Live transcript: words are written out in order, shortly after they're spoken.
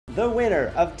The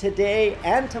winner of today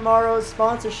and tomorrow's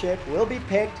sponsorship will be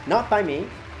picked not by me,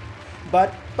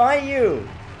 but by you.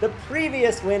 The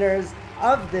previous winners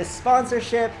of this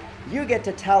sponsorship, you get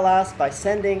to tell us by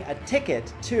sending a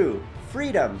ticket to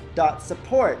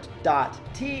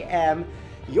freedom.support.tm,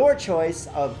 your choice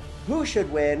of who should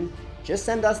win. Just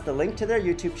send us the link to their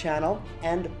YouTube channel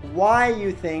and why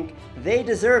you think they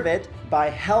deserve it by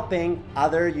helping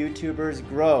other YouTubers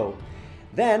grow.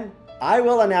 Then I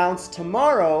will announce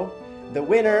tomorrow the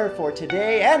winner for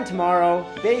today and tomorrow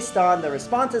based on the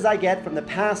responses I get from the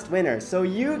past winners. So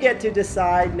you get to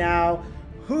decide now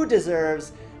who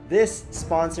deserves this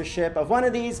sponsorship of one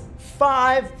of these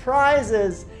 5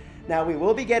 prizes. Now we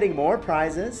will be getting more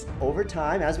prizes over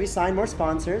time as we sign more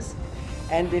sponsors.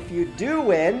 And if you do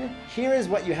win, here is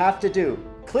what you have to do.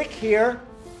 Click here,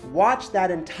 watch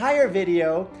that entire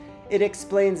video. It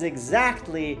explains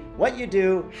exactly what you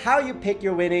do, how you pick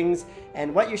your winnings,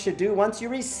 and what you should do once you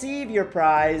receive your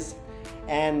prize.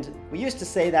 And we used to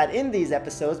say that in these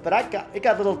episodes, but it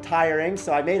got a little tiring,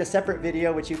 so I made a separate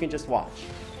video which you can just watch.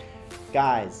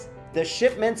 Guys, the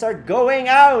shipments are going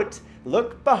out.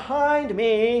 Look behind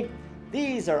me.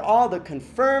 These are all the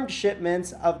confirmed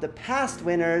shipments of the past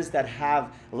winners that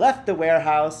have left the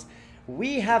warehouse.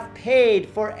 We have paid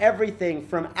for everything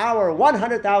from our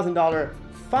 $100,000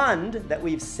 fund that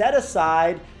we've set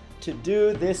aside to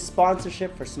do this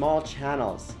sponsorship for small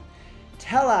channels.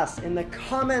 Tell us in the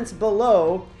comments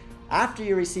below after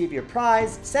you receive your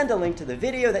prize, send a link to the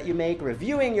video that you make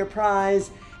reviewing your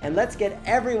prize, and let's get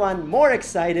everyone more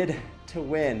excited to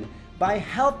win by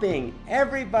helping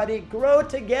everybody grow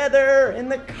together in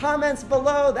the comments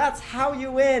below. That's how you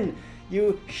win.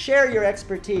 You share your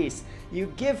expertise,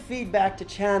 you give feedback to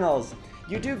channels,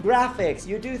 you do graphics,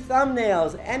 you do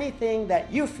thumbnails, anything that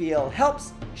you feel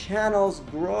helps channels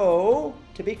grow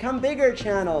to become bigger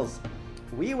channels.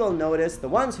 We will notice the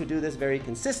ones who do this very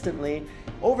consistently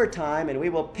over time, and we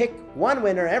will pick one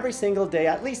winner every single day,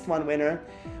 at least one winner.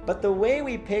 But the way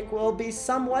we pick will be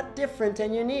somewhat different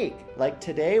and unique. Like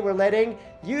today, we're letting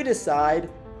you decide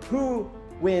who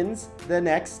wins the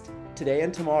next today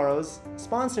and tomorrow's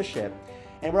sponsorship.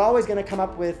 And we're always going to come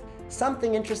up with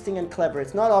something interesting and clever.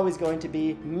 It's not always going to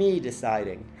be me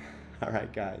deciding. All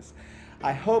right, guys.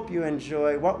 I hope you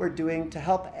enjoy what we're doing to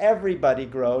help everybody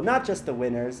grow, not just the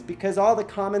winners, because all the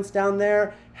comments down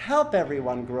there help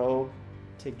everyone grow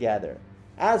together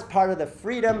as part of the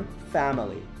Freedom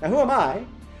family. Now, who am I?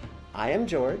 I am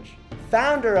George,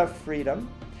 founder of Freedom,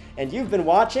 and you've been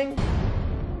watching.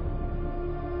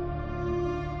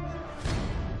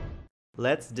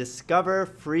 Let's discover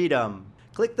freedom.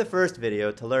 Click the first video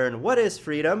to learn what is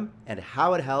freedom and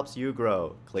how it helps you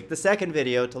grow. Click the second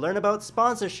video to learn about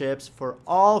sponsorships for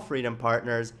all Freedom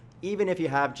partners, even if you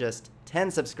have just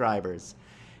 10 subscribers.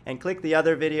 And click the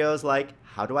other videos like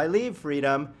How Do I Leave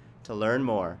Freedom to learn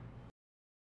more.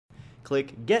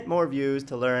 Click Get More Views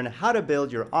to learn how to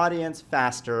build your audience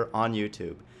faster on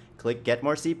YouTube. Click Get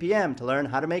More CPM to learn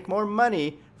how to make more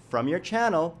money from your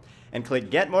channel. And click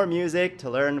Get More Music to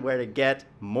learn where to get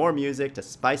more music to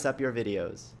spice up your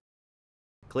videos.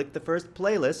 Click the first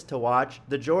playlist to watch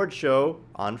The George Show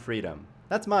on Freedom.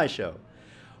 That's my show.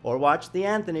 Or watch The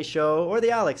Anthony Show or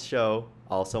The Alex Show,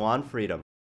 also on Freedom.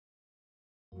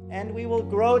 And we will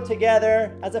grow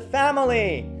together as a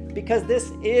family, because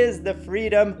this is the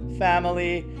Freedom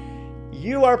family.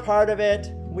 You are part of it,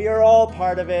 we are all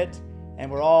part of it, and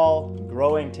we're all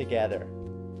growing together.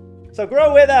 So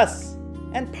grow with us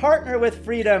and partner with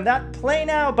Freedom. That Play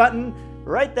Now button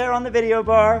right there on the video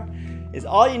bar is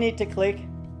all you need to click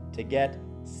to get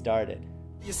started.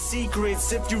 Your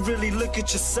secrets, if you really look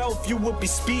at yourself, you would be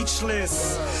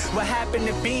speechless. What happened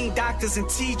to being doctors and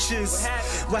teachers?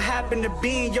 What happened to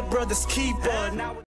being your brother's keeper? Now